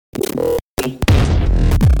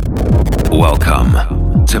Welcome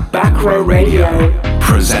to Backrow Radio,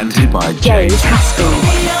 presented by James Haskell.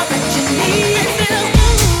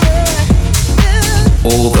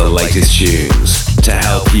 All the latest tunes to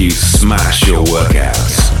help you smash your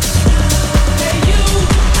workouts.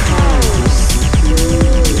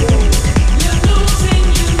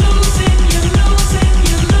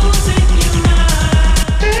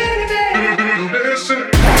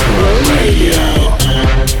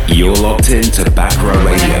 You're locked into Backrow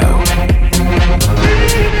Radio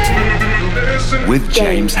with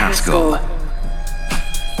James Haskell.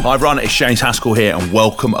 Hi everyone, it's James Haskell here and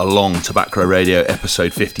welcome along to Backrow Radio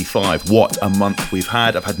episode 55. What a month we've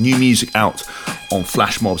had. I've had new music out on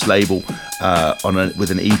Flash Mob's label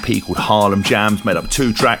with an EP called Harlem Jams, made up of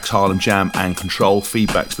 2 tracks, Harlem Jam and Control.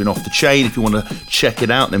 Feedback's been off the chain. If you want to check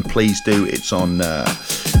it out, then please do. It's on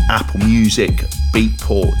Apple Music,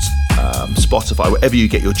 Beatport, Spotify, wherever you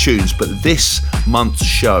get your tunes. But this month's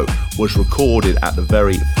show was recorded at the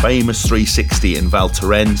very famous 360 in Val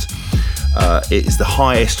Thorens. It is the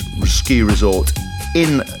highest ski resort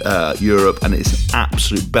in Europe, and it's an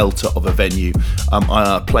absolute belter of a venue.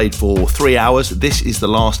 I played for 3 hours. This is the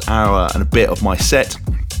last hour and a bit of my set.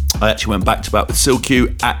 I actually went back to back with Silk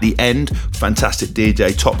at the end. Fantastic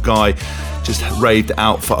DJ, top guy, just raved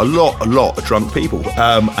out for a lot of drunk people,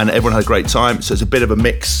 and everyone had a great time. So it's a bit of a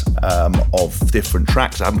mix of different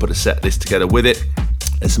tracks. I haven't put a set list together with it.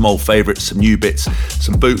 There's some old favourites, some new bits,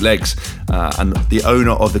 some bootlegs, and the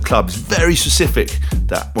owner of the club is very specific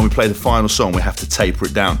that when we play the final song we have to taper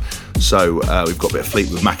it down. So we've got a bit of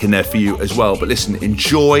Fleetwood Mac in there for you as well. But listen,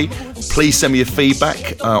 enjoy. Please send me your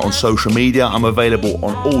feedback on social media. I'm available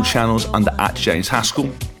on all channels under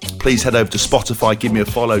 @JamesHaskell. Please head over to Spotify, give me a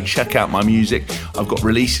follow, check out my music. I've got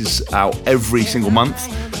releases out every single month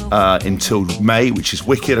until May, which is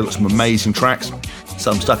wicked. I've got some amazing tracks,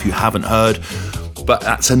 some stuff you haven't heard. But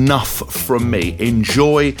that's enough from me.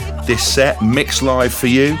 Enjoy this set, mixed live for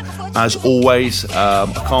you. As always, I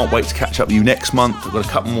can't wait to catch up with you next month. I've got a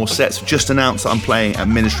couple more sets. Just announced that I'm playing at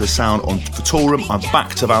Ministry of Sound on Fatorum. I'm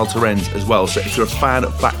back to Val Thorens as well. So if you're a fan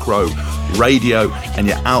of Backrow Radio and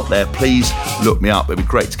you're out there, please look me up. It'd be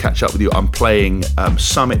great to catch up with you. I'm playing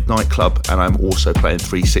Summit Nightclub and I'm also playing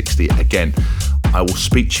 360 again. I will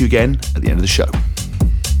speak to you again at the end of the show.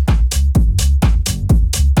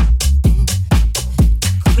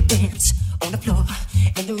 Dance on the floor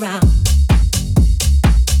and around.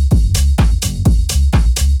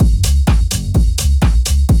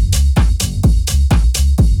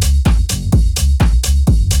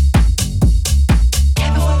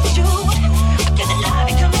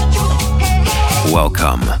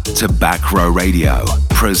 Welcome to Backrow Radio,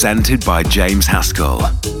 presented by James Haskell.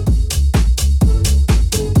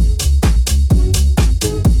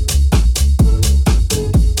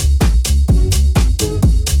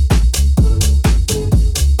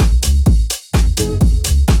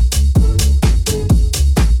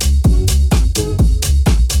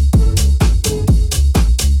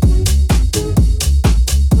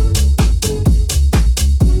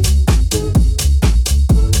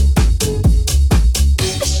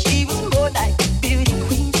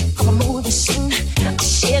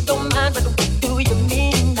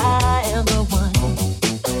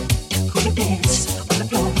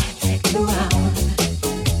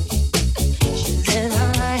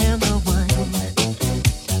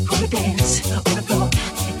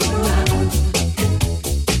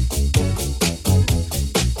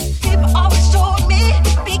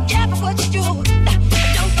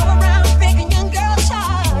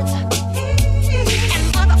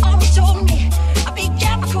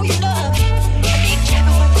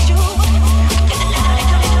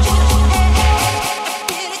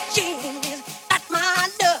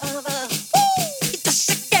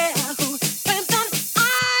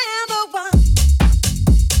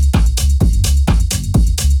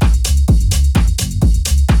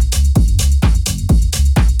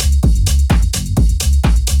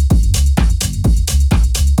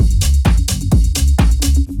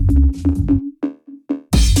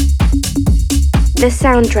 The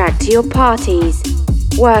soundtrack to your parties,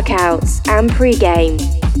 workouts and pre-game.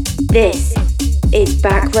 This is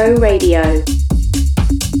Backrow Radio.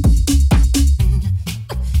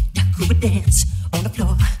 Dance on the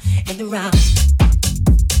floor and around.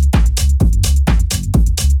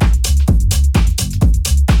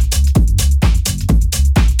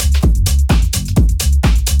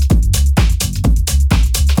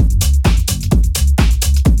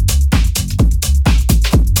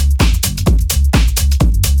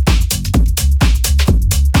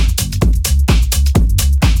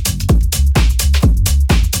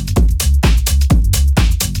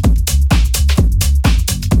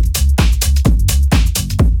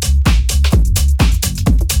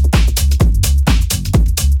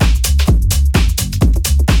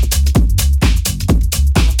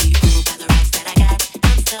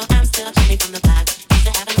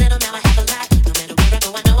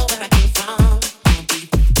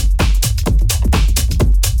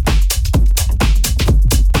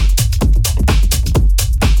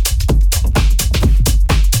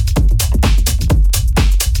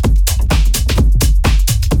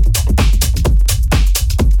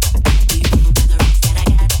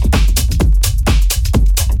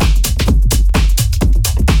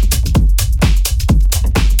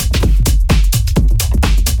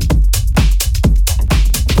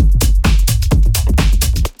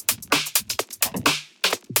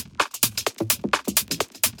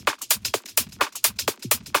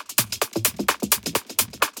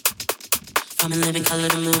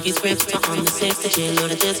 on the 6 digit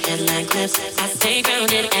loaded this headline clips. I stay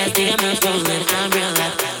grounded as the amounts rolling. I'm real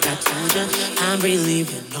life, I told ya, I'm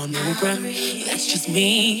relieving on no ground. That's just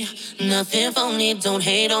me, nothing phony. Don't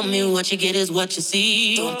hate on me, what you get is what you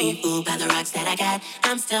see. Don't be fooled by the rocks that I got.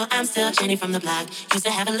 I'm still Jenny from the block. Used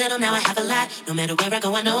to have a little, now I have a lot. No matter where I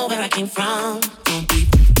go, I know where I came from. Don't be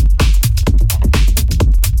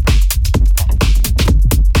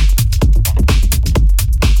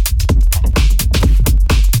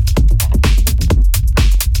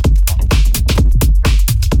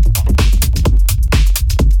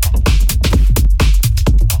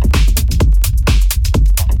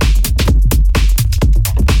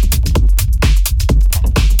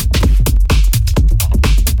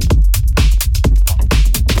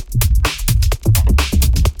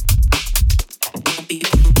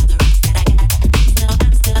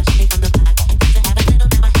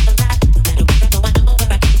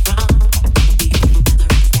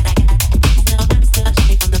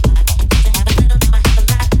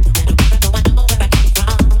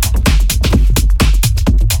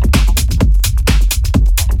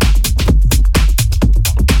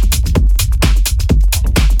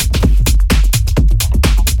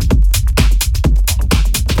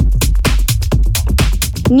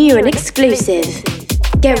new and exclusive.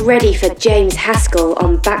 Get ready for James Haskell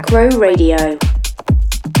on Backrow Radio.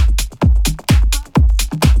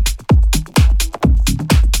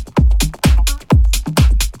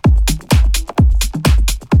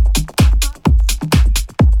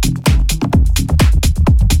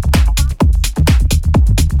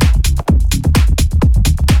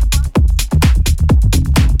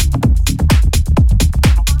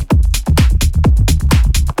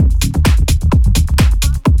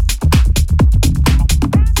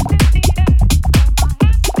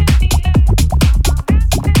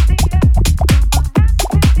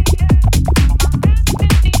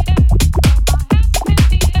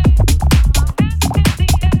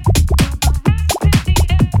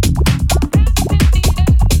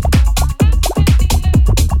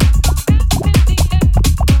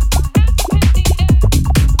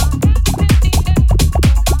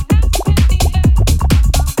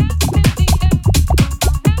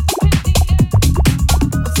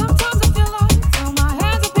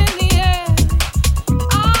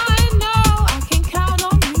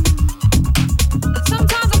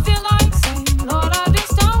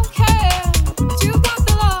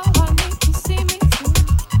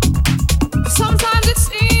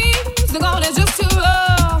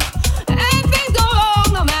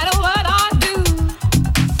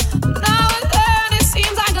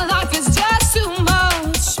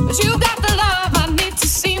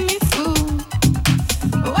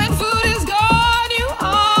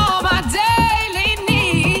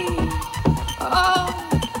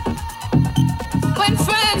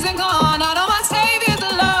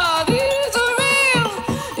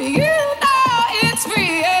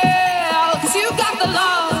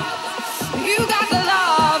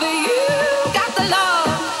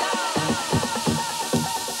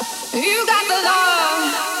 You got the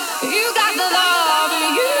love, you got the love.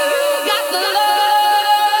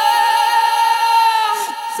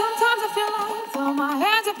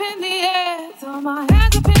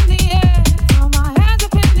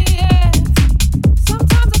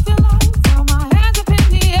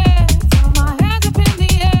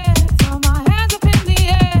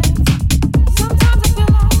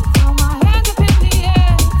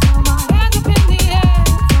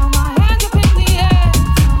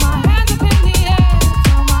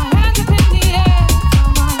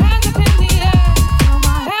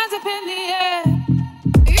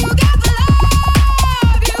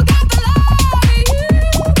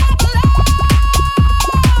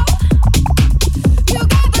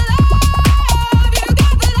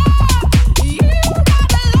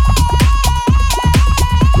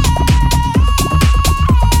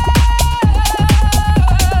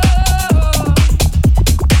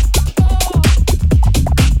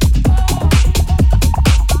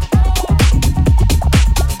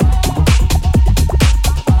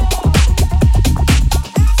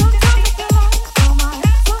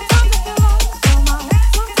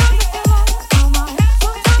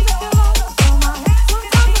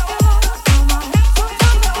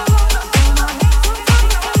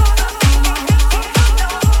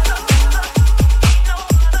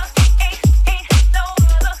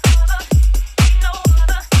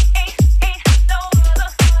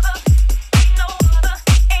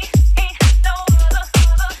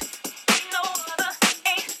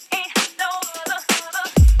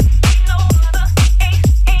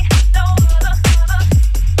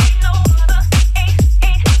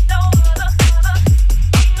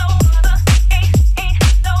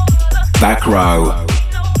 Backrow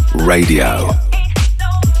Radio.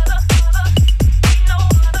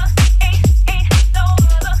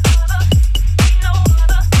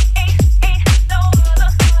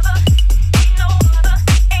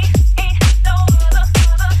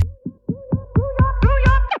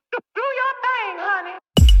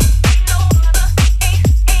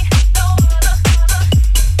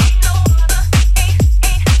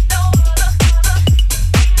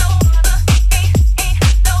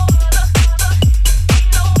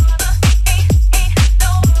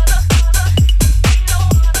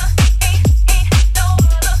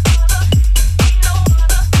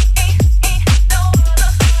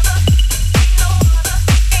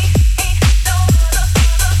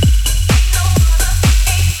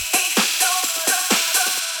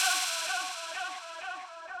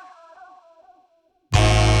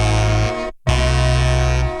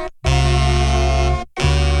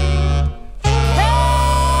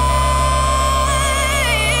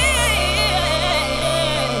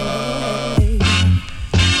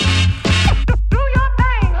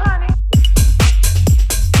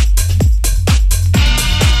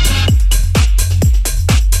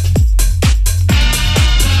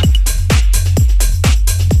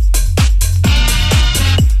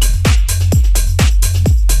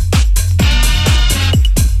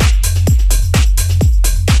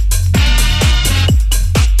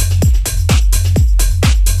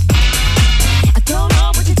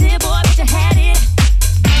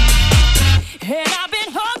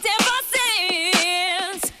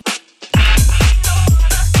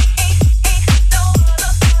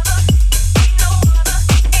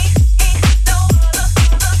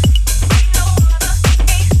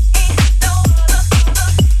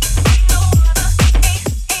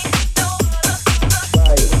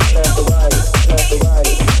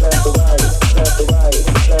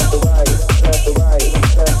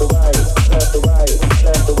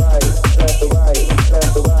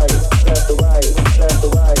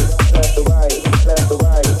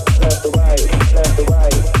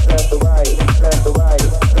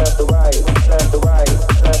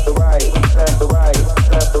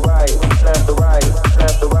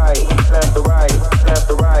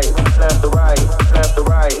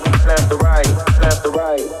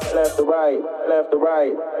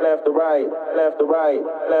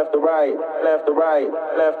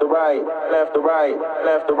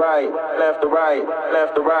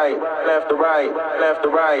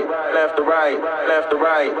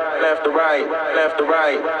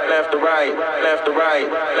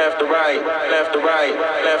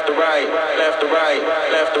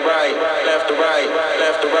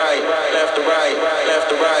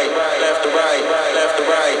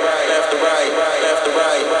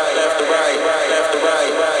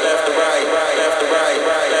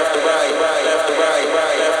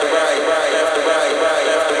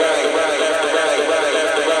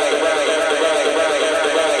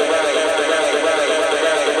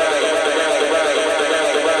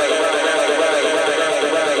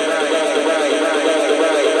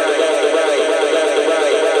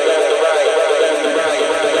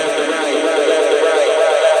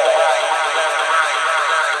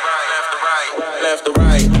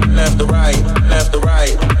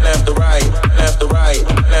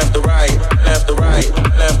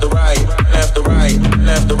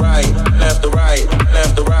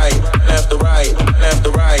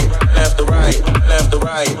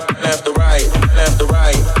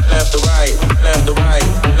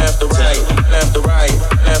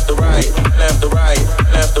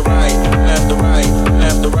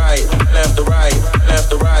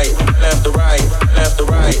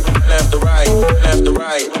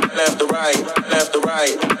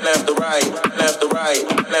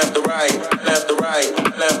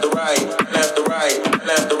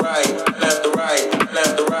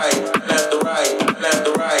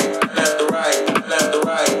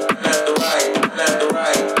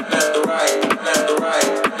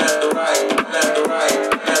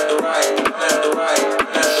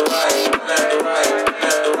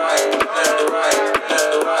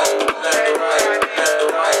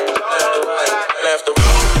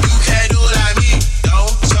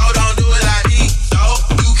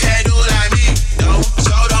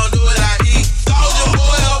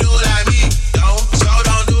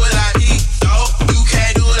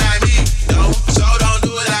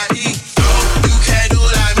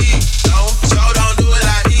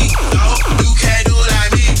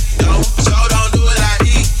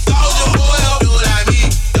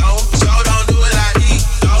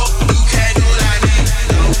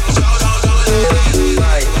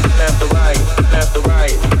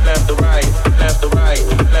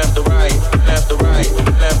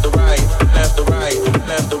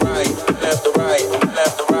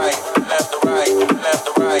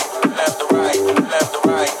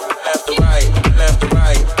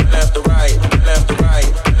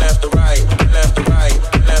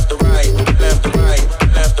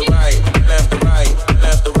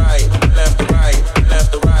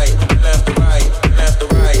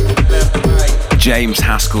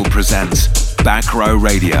 Haskell presents Backrow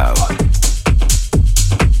Radio.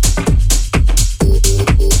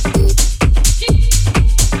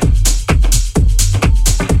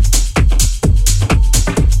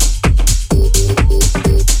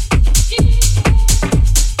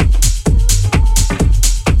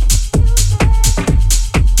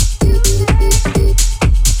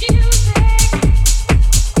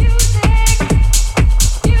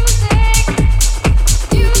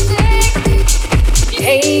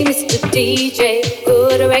 DJ,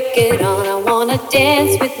 put a record on. I wanna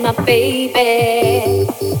dance with my baby.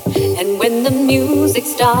 And when the music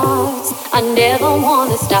starts, I never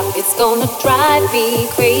wanna stop. It's gonna drive me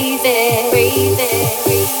crazy, crazy,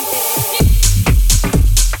 crazy.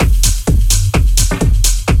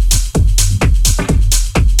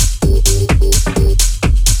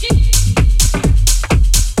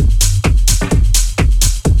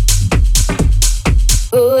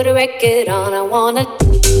 Put a record on. I wanna.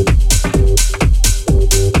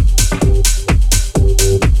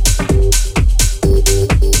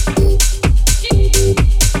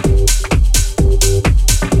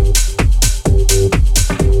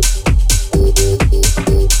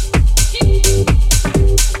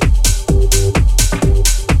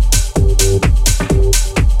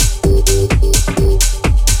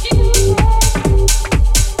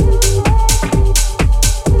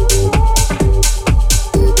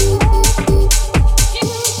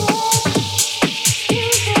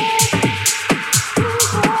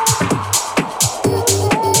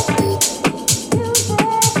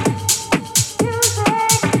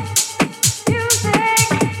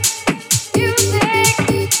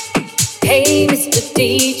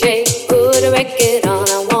 DJ, put a record on.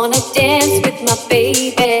 I wanna dance with my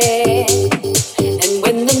baby. And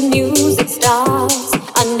when the music starts,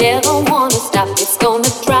 I never wanna stop. It's gonna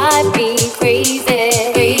drive me crazy,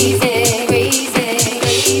 crazy, crazy,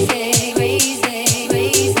 crazy, crazy, crazy,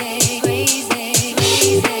 crazy, crazy,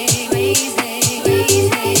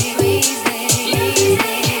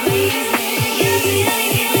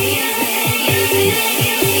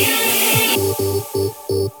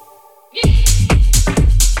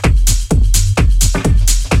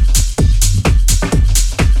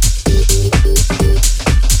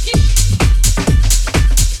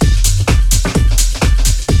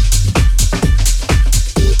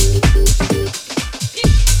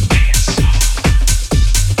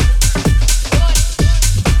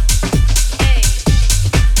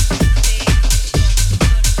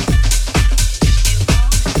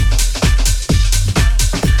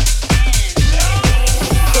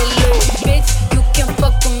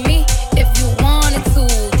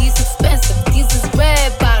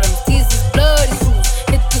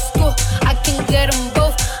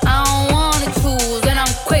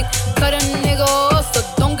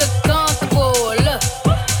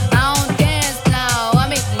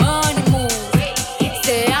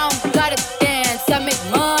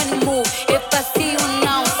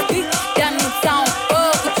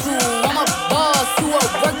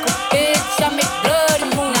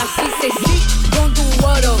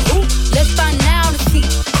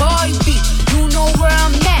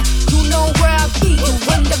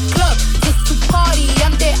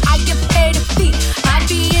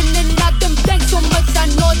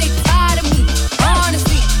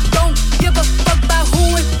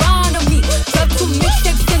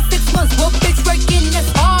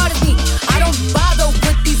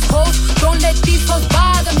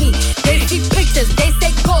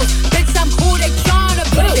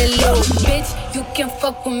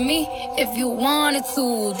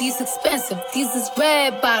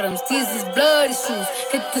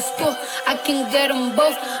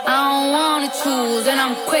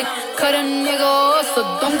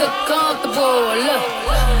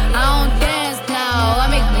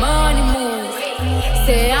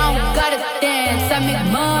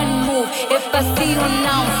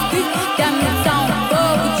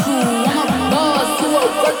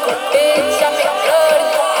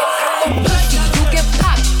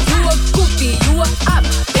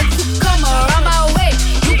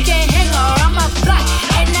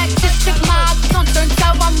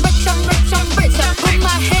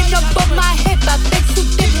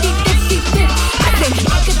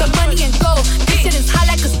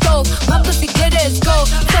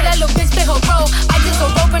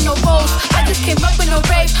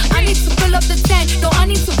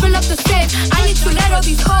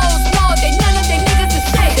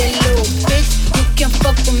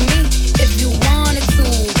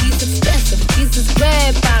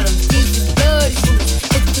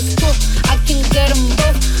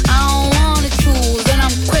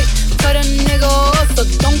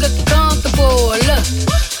 Don't get comfortable, look.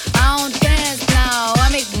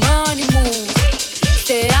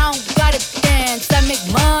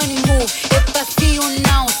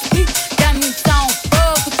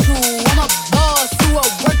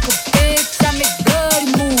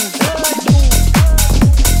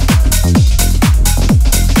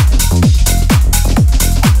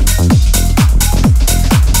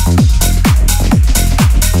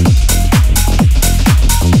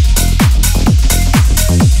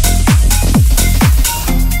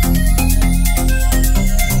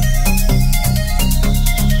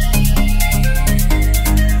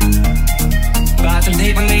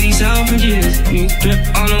 drip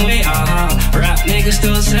on the way, Rap niggas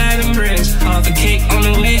still sliding bricks. Half a cake on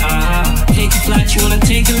the way, Take a flight, you wanna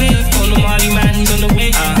take a lift. On the Molly man, he's on the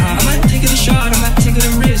way, I might take it a shot, I might take it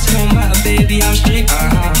a risk. It don't matter, baby, I'm straight,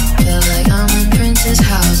 Feel like I'm in Prince's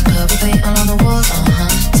house, purple paint all on the walls,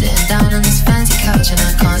 Sitting down on this fancy couch and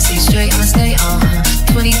I can't see straight, I'ma stay,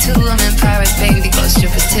 22, I'm in Paris, baby, got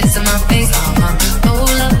strippers tits in my face, Roll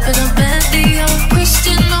up in a Bentley, I'm a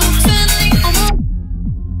Christian, I'm a Fendi,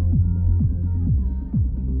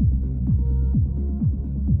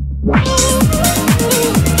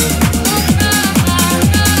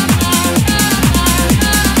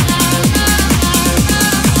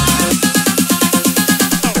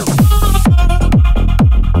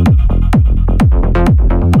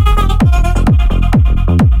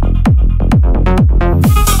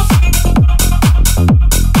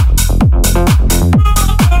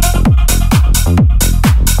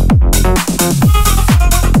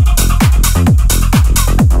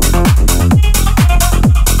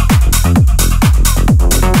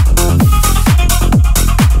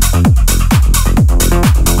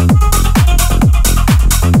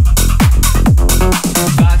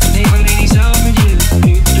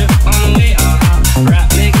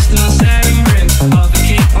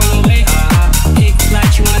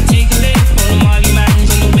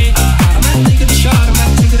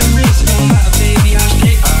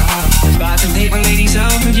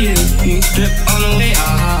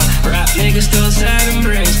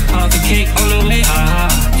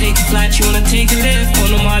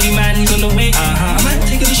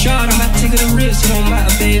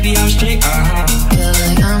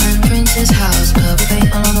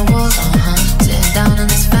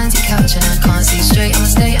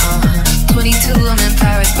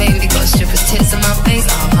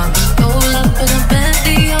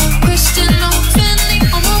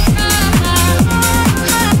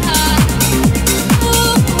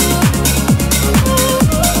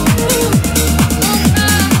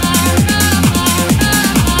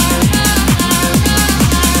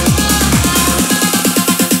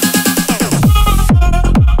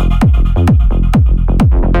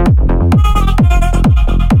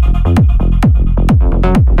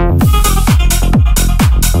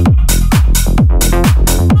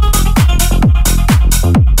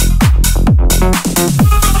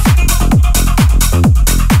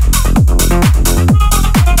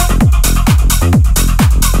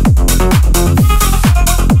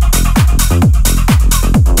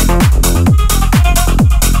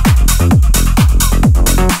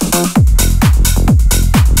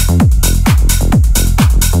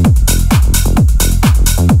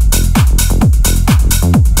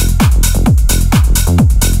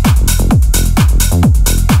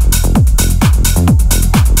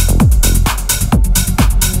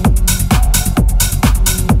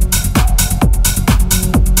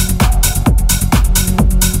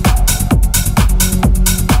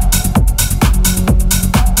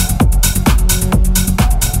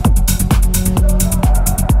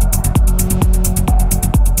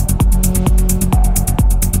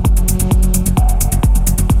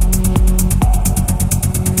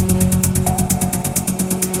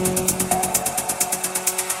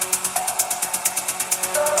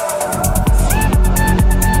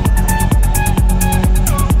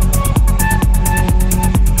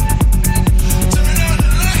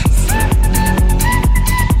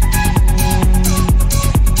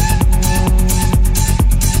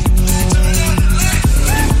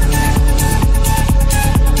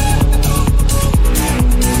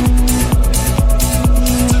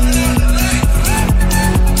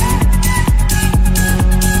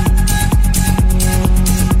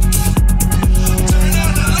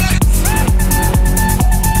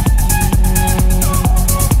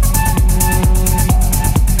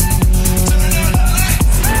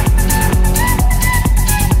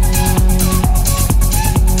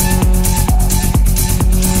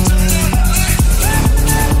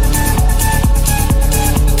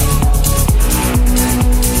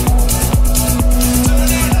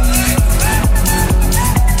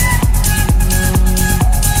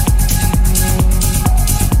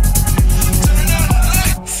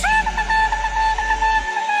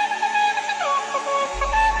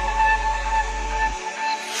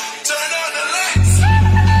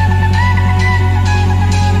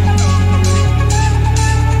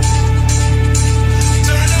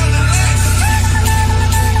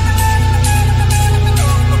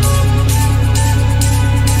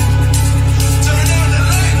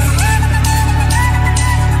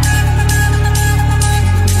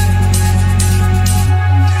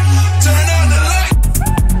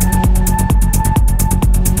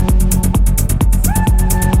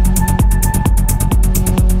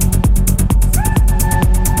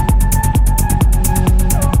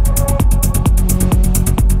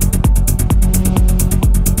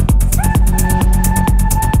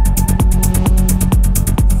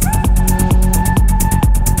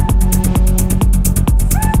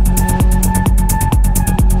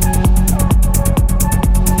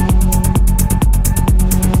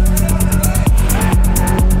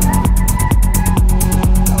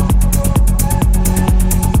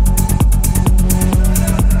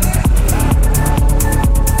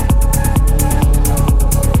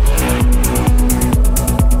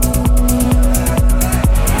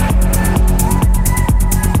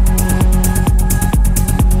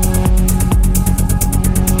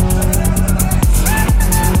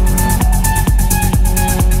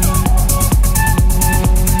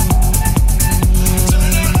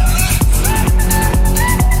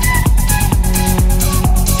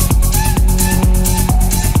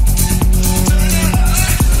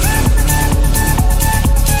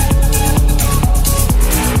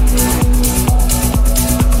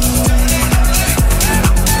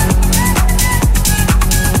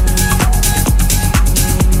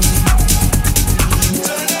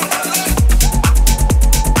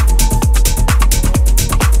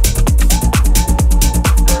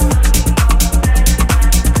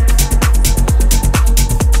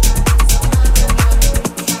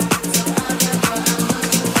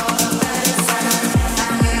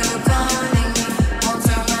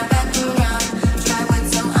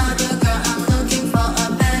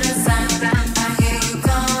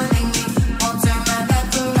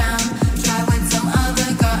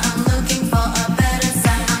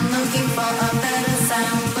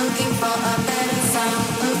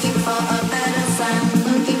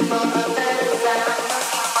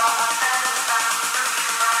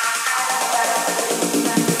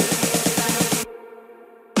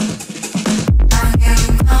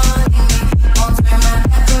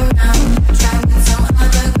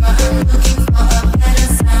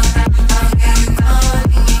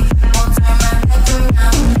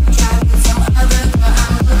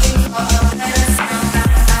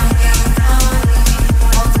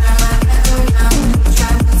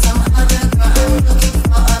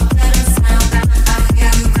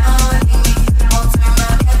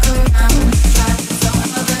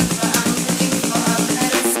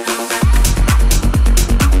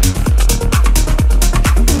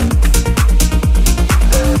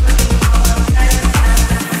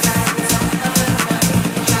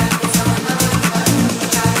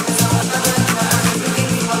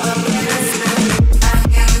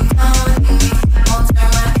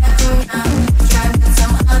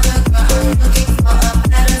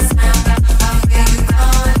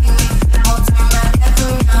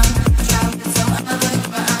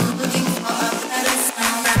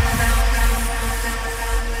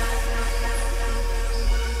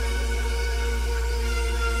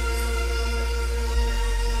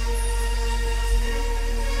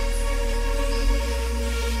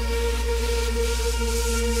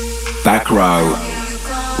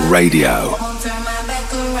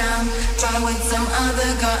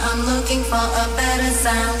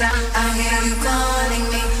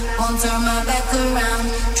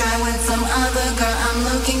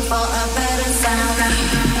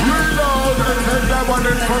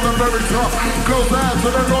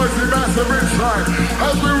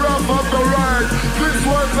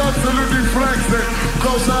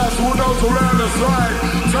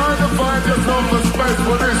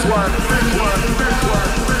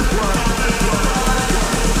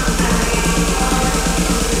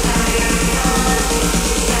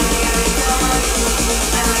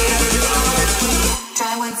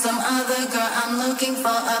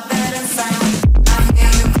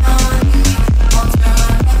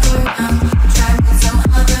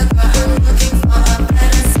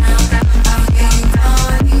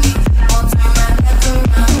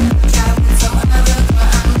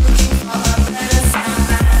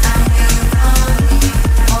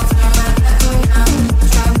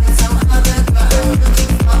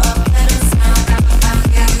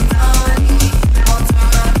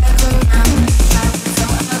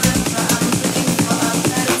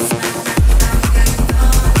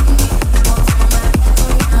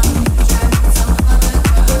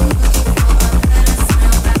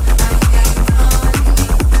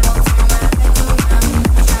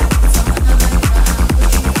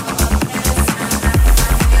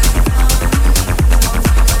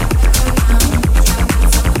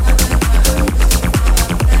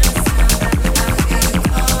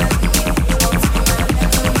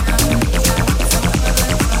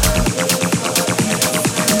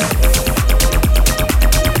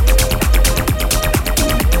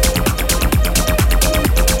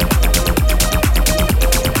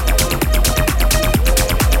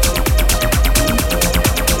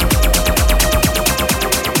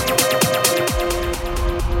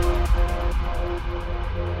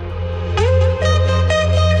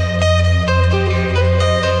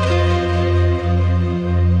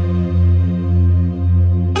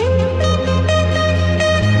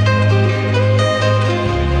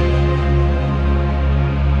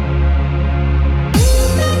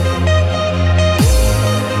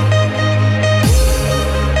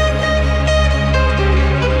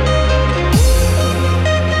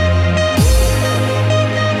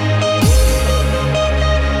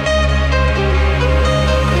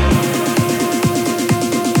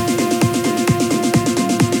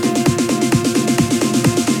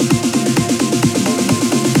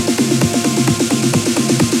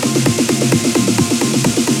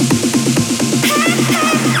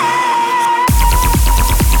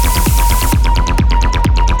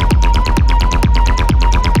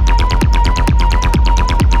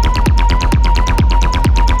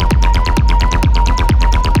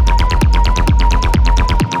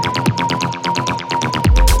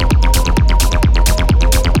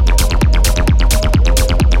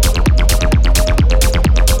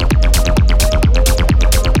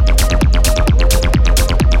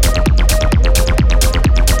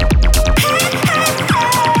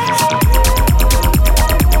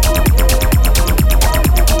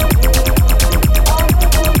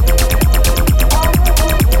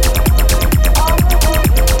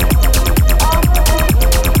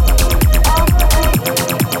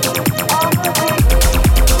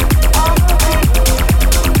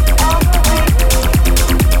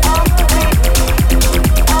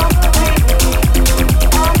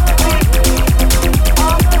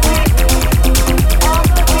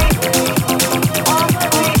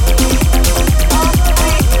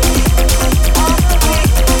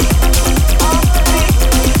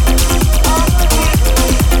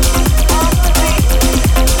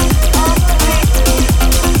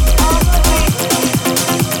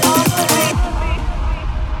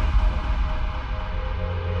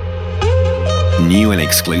 New and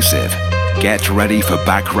exclusive. Get ready for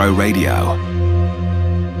Backrow Radio.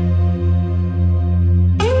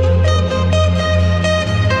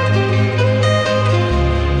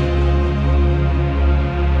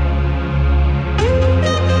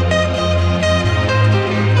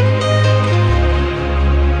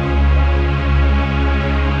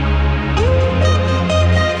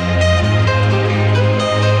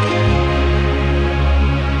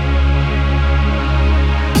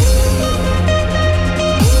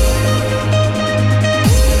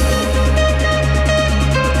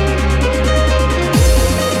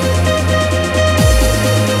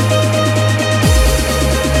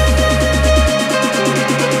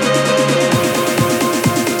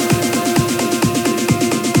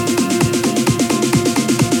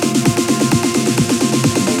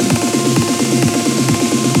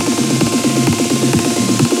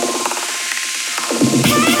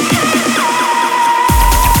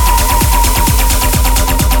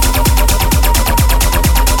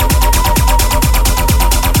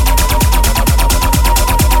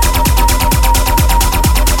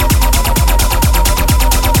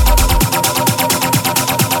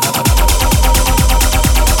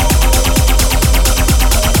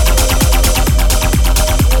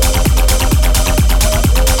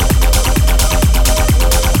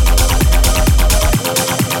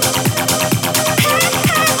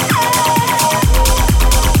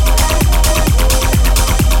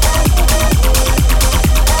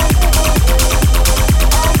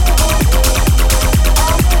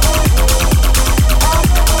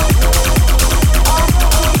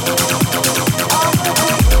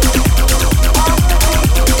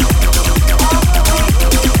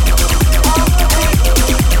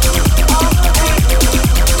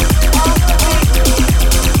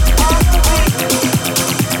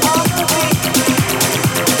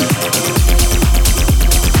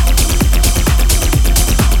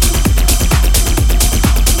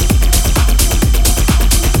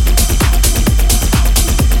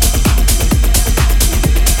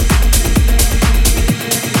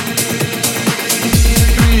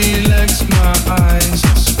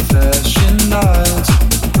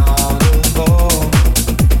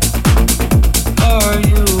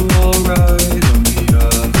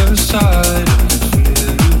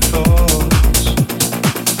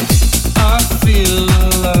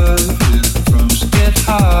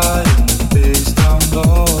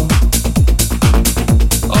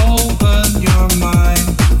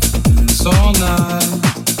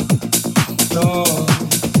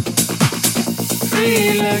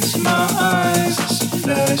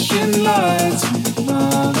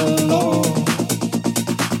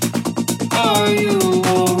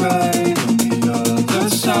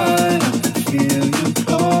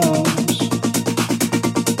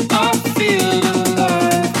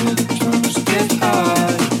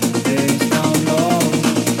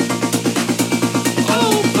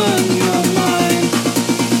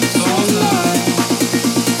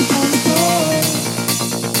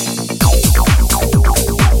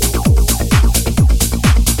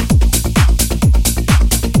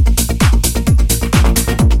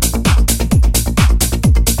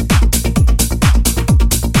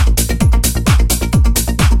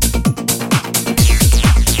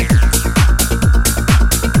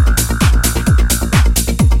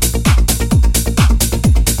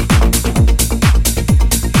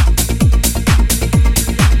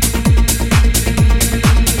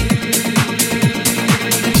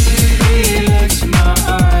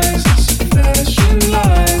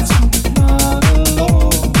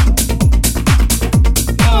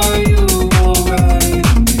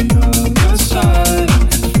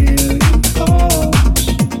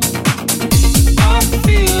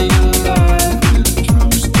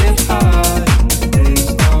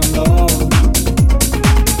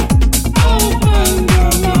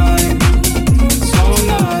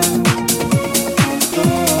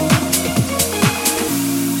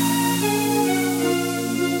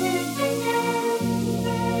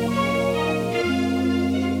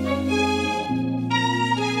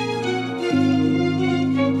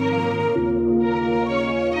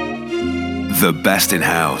 The best in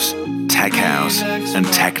house, tech house, and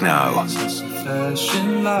techno.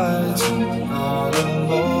 Flashing lights, not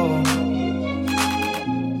alone.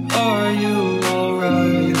 Are you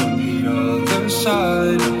alright on the other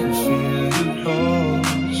side? I can feel you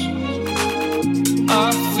close.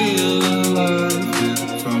 I feel alive,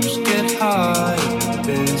 the drums get high, the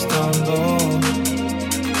bass down low.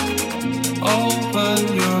 Open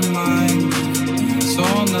your mind, it's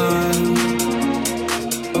all night.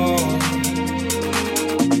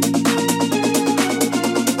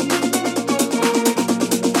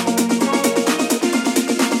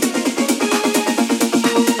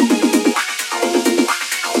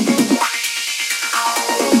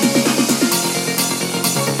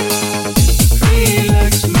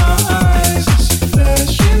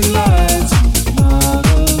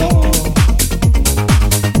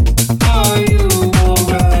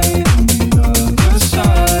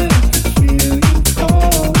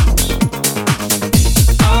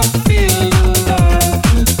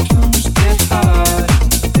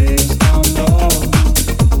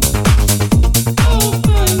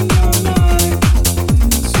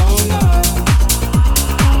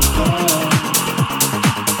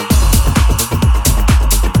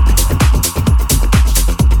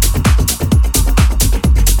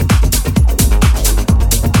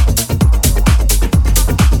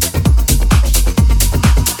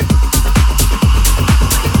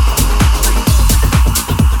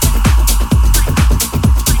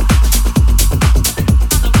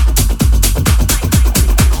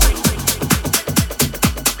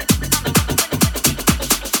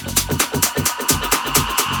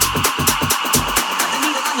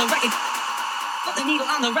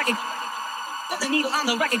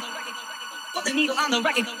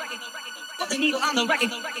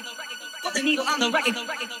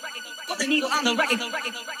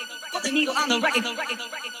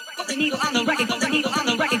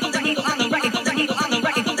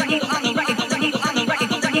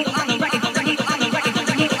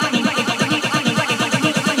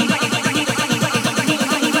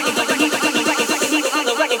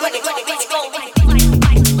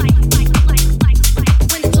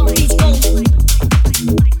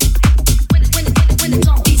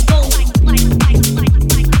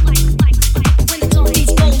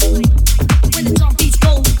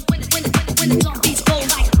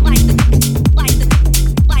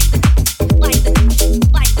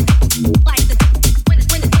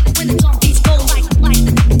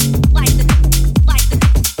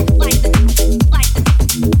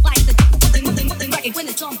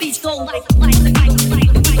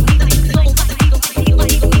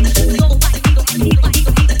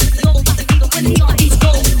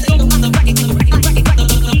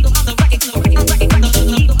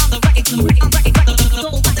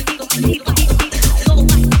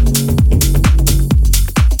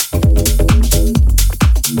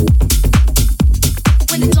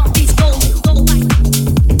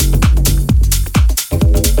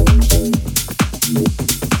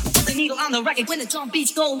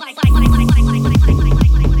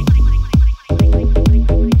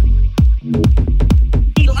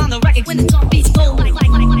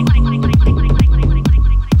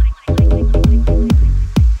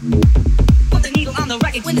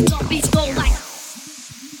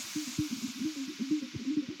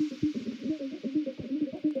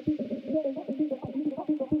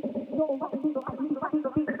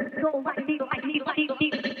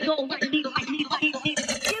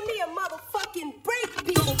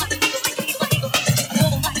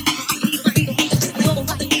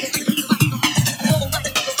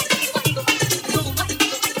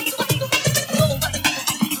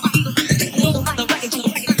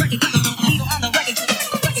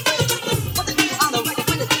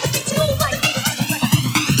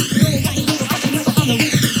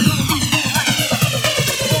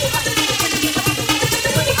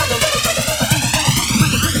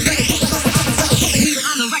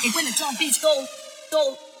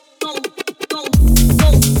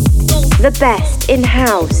 The best in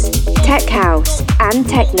house, tech house, and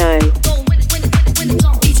techno.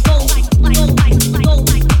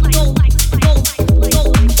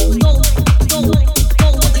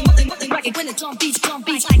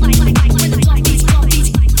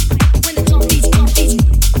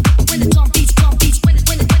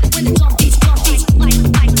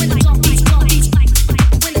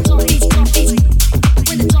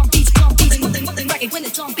 When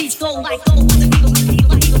the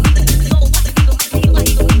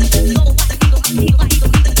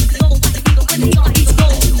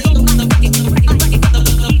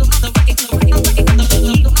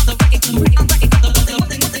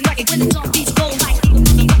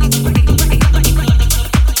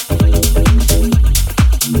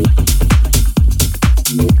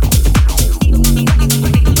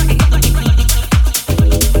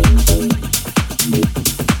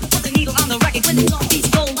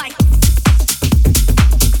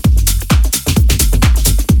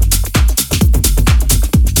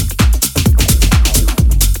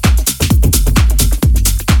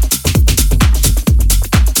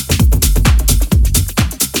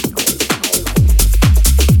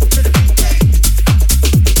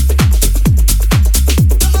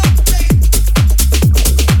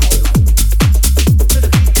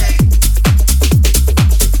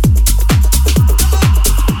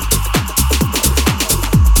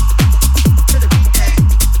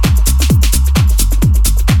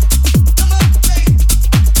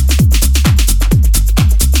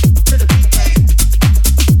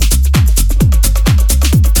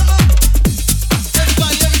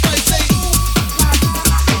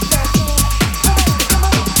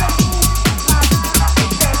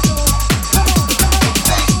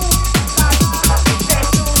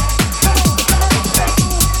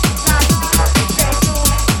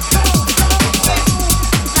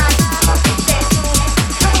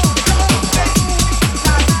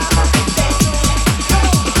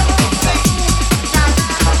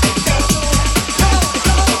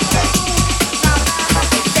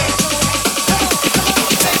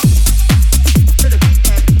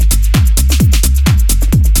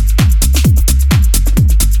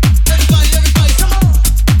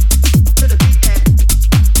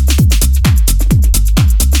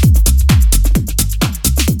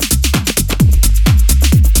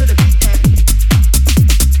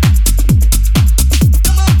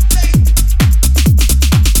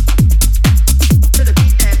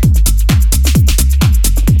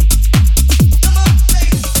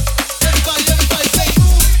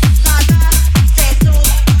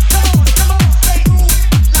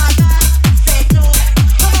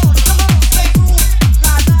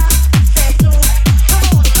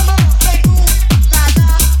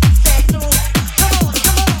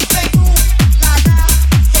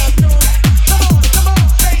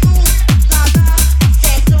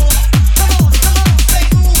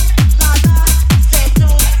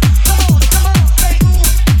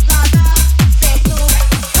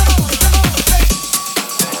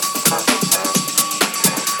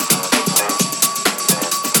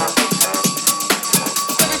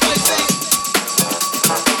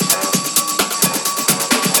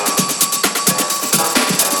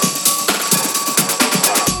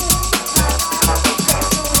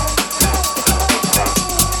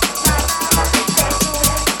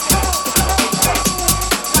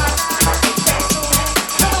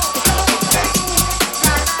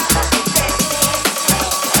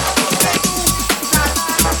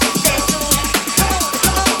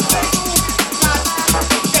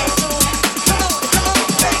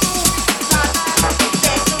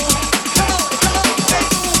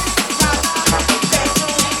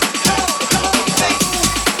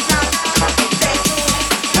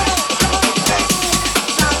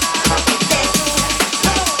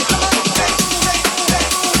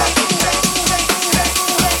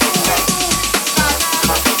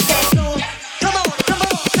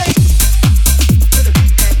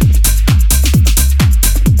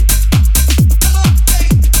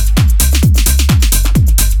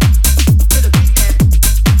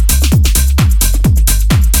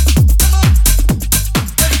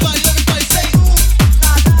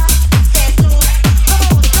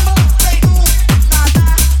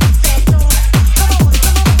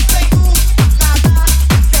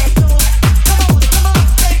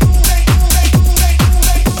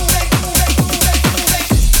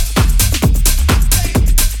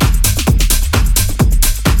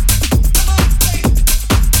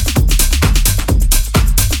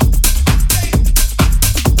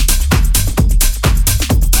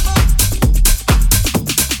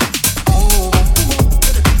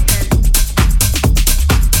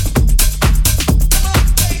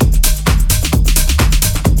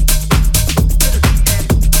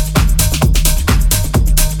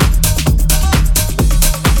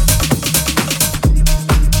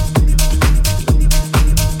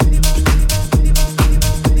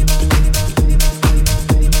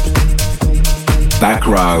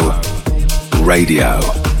Backrow Radio.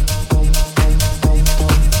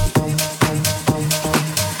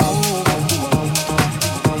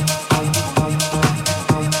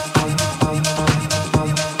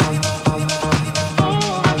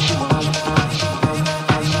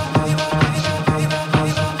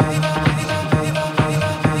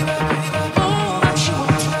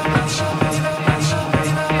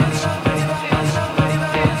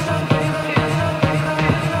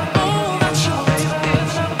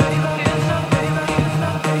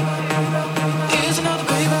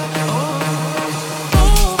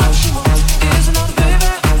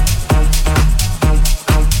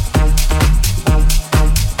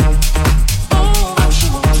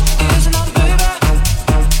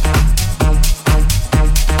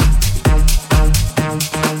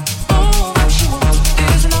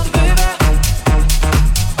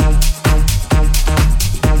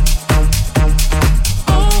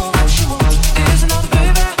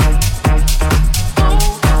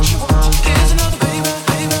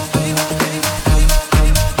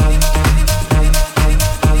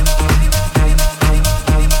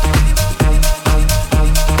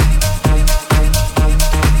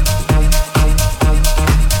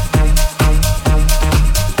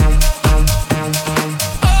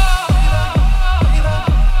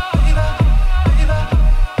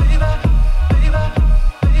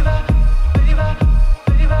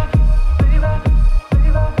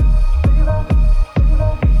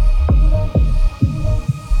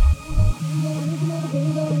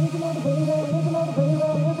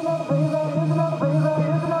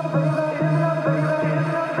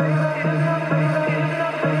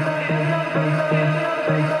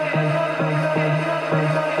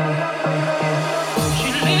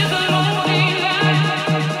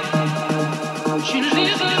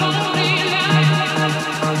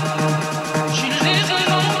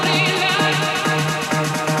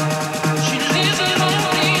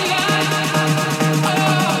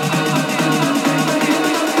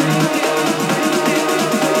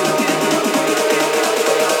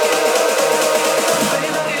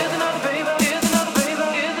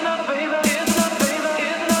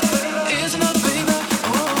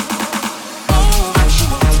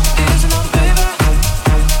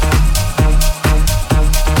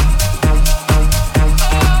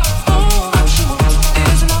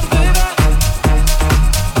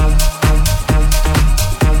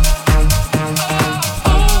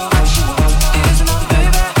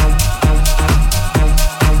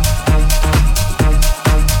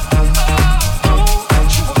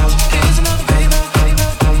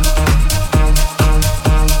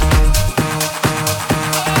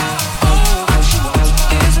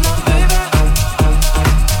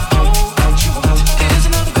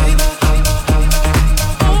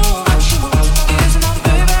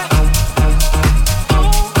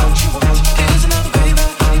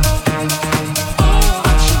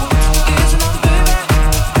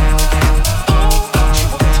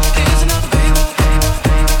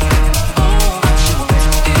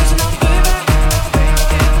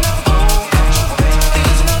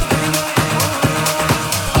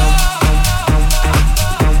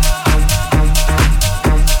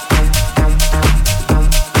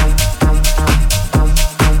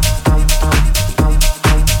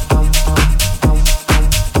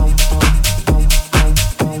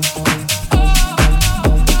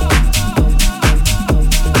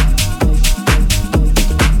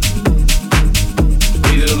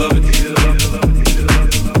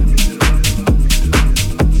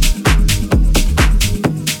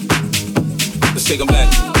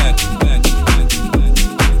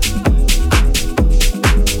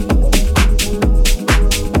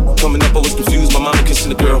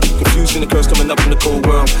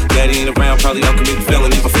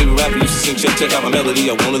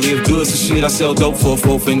 I sell dope for a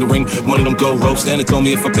 4-finger ring. One of them gold ropes. Santa told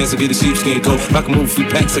me if I pass, I get a sheepskin coat. I can move a few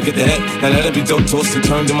packs, I get the hat. Now that'd be dope. Tossed and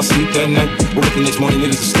turned in my sleep that night. Woke up the next morning,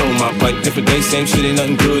 niggas just stole my bike. Different day, same shit, ain't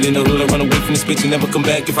nothing good. In the hood, I run away from this bitch and never come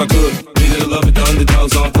back if I could. Needed to love it, the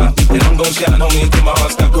underdogs on top. And I'm gon' shout on me until my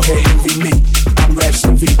heart stop. Go ahead, envy me. I'm Raps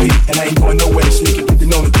MVP, and I ain't going nowhere. Sneaking, get to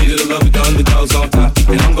know me. Needed to love it, the underdogs on top.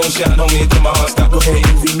 And I'm gon' shout on me until my heart stop. Go ahead,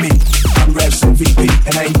 envy me. I'm Raps MVP,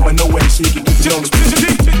 and I ain't going nowhere. Sneaking, get to know me.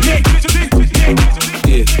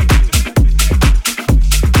 Yeah.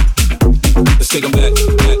 Let's take them back.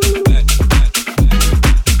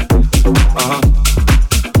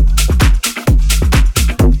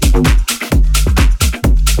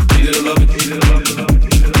 Needed to love it.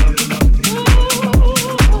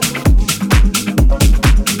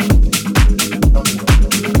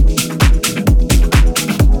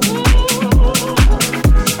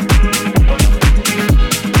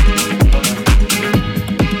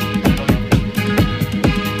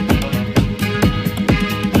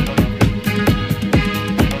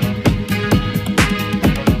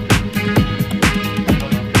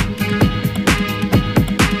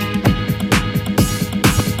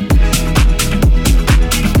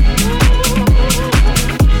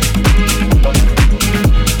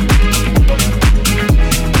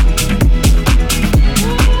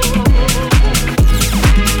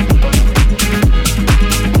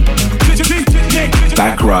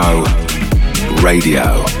 Backrow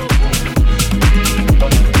Radio.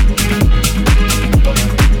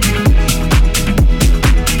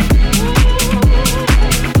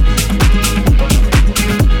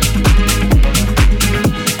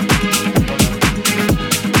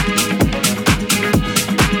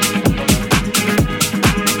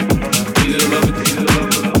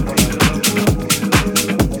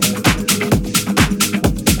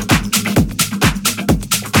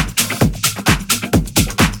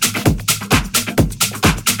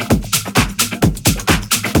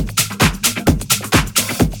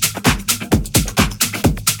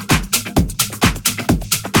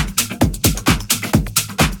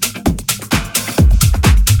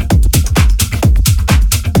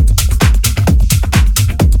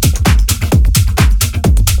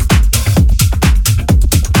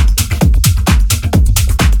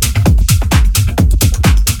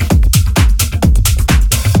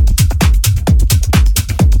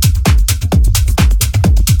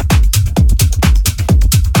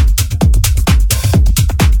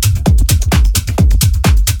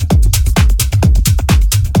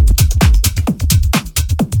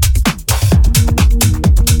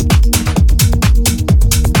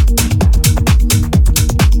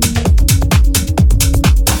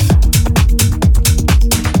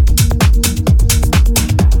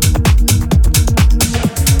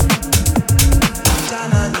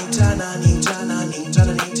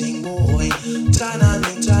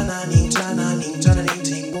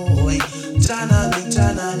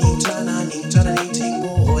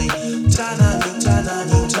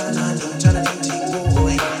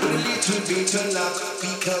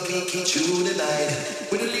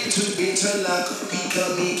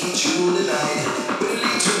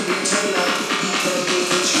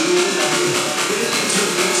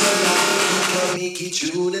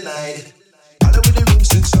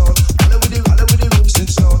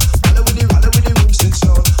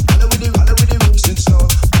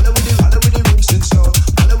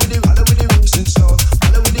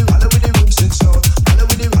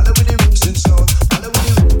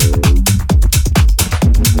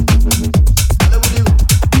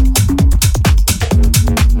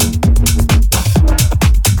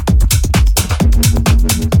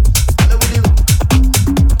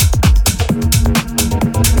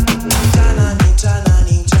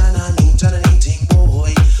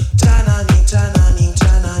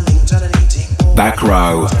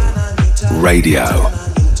 Backrow Radio.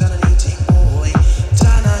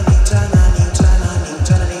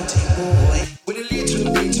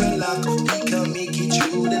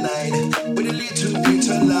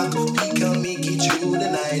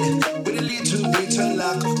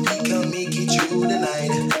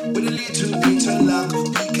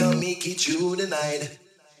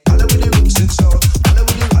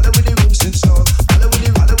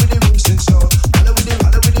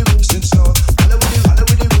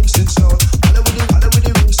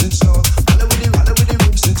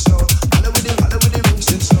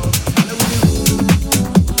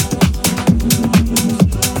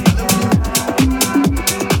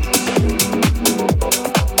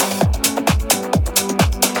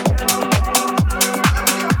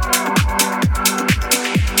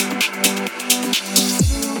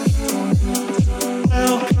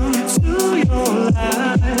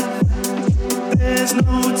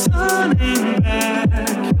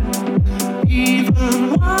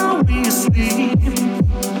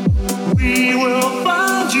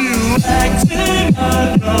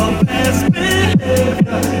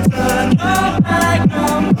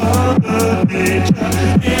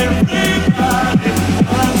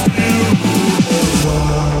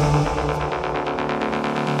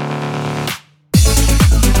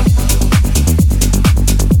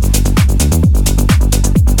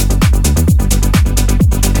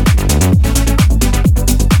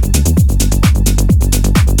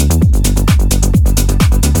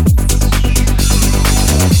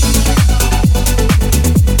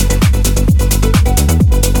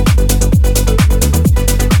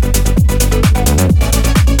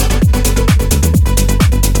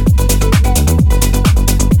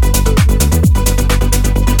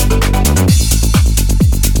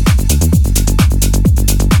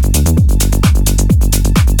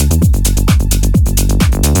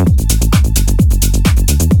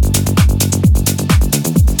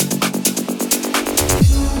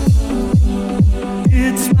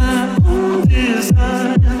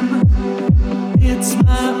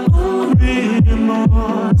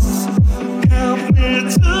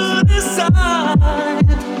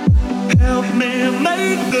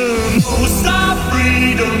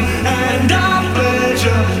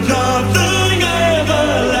 Nothing ever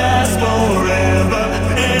lasts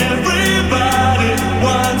forever.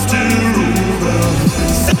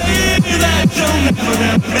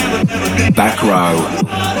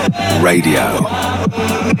 Backrow Radio.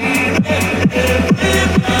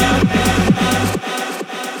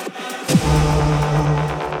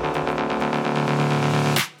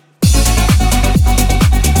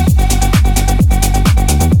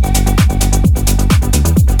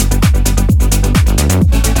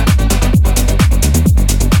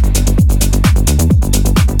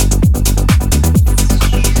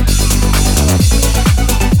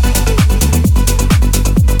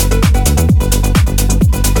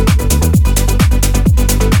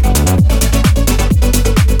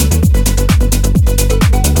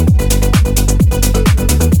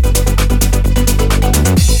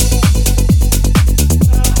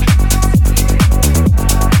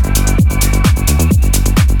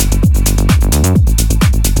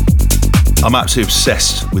 I'm absolutely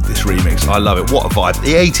obsessed with this remix. I love it. What a vibe.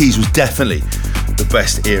 The 80s was definitely the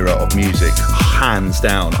best era of music, hands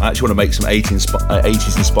down. I actually want to make some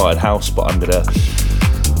 80s inspired house, but I'm going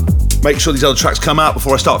to make sure these other tracks come out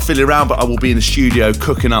before I start fiddling around, but I will be in the studio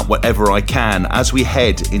cooking up whatever I can as we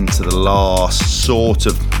head into the last sort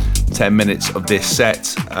of 10 minutes of this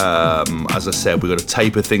set. As I said, we've got to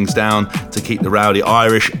taper things down to keep the rowdy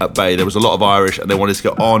Irish at bay. There was a lot of Irish and they wanted to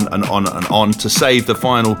go on and on and on to save the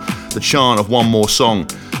chant of one more song.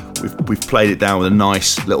 We've played it down with a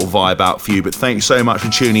nice little vibe out for you, but thanks so much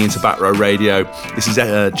for tuning into Backrow Radio. This is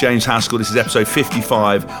James Haskell. This is episode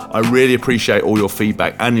 55. I really appreciate all your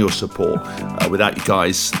feedback and your support. Without you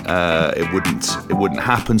guys, it wouldn't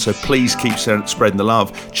happen. So please keep spreading the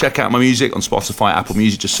love. Check out my music on Spotify, Apple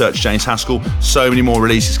Music. Just search James Haskell. So many more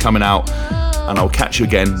releases coming out, and I'll catch you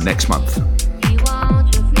again next month.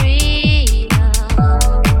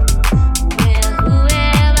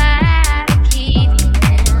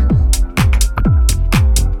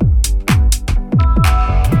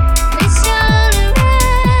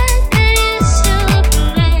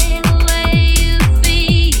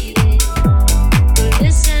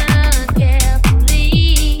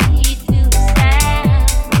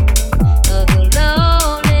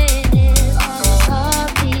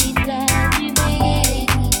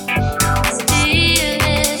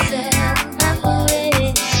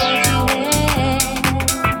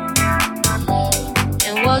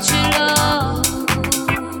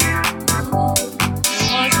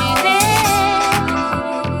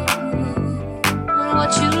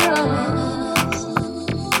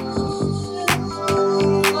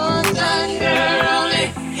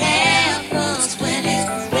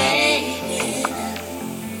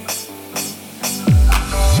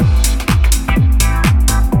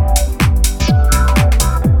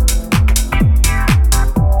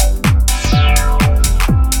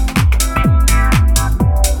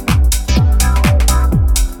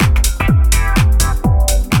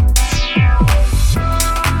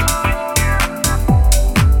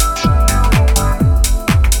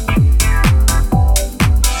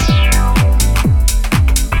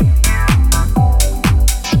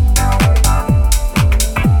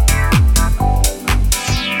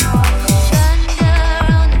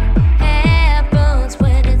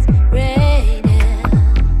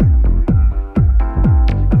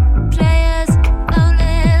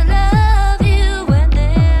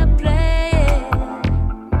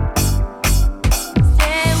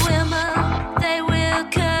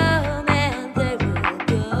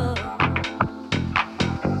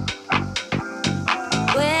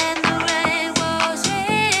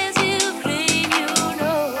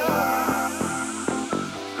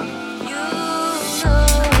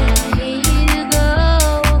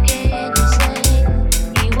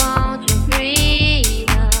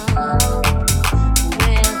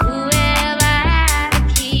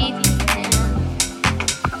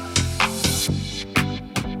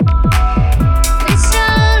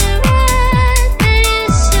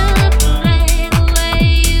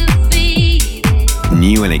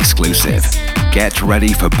 Exclusive. Get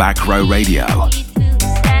ready for Backrow Radio.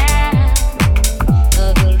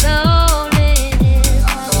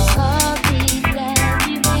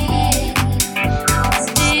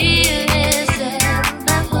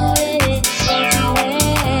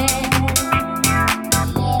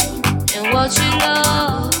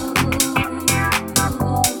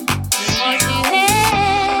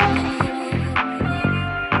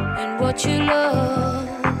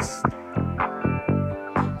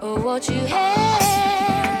 What you have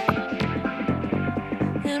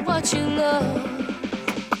and what you love.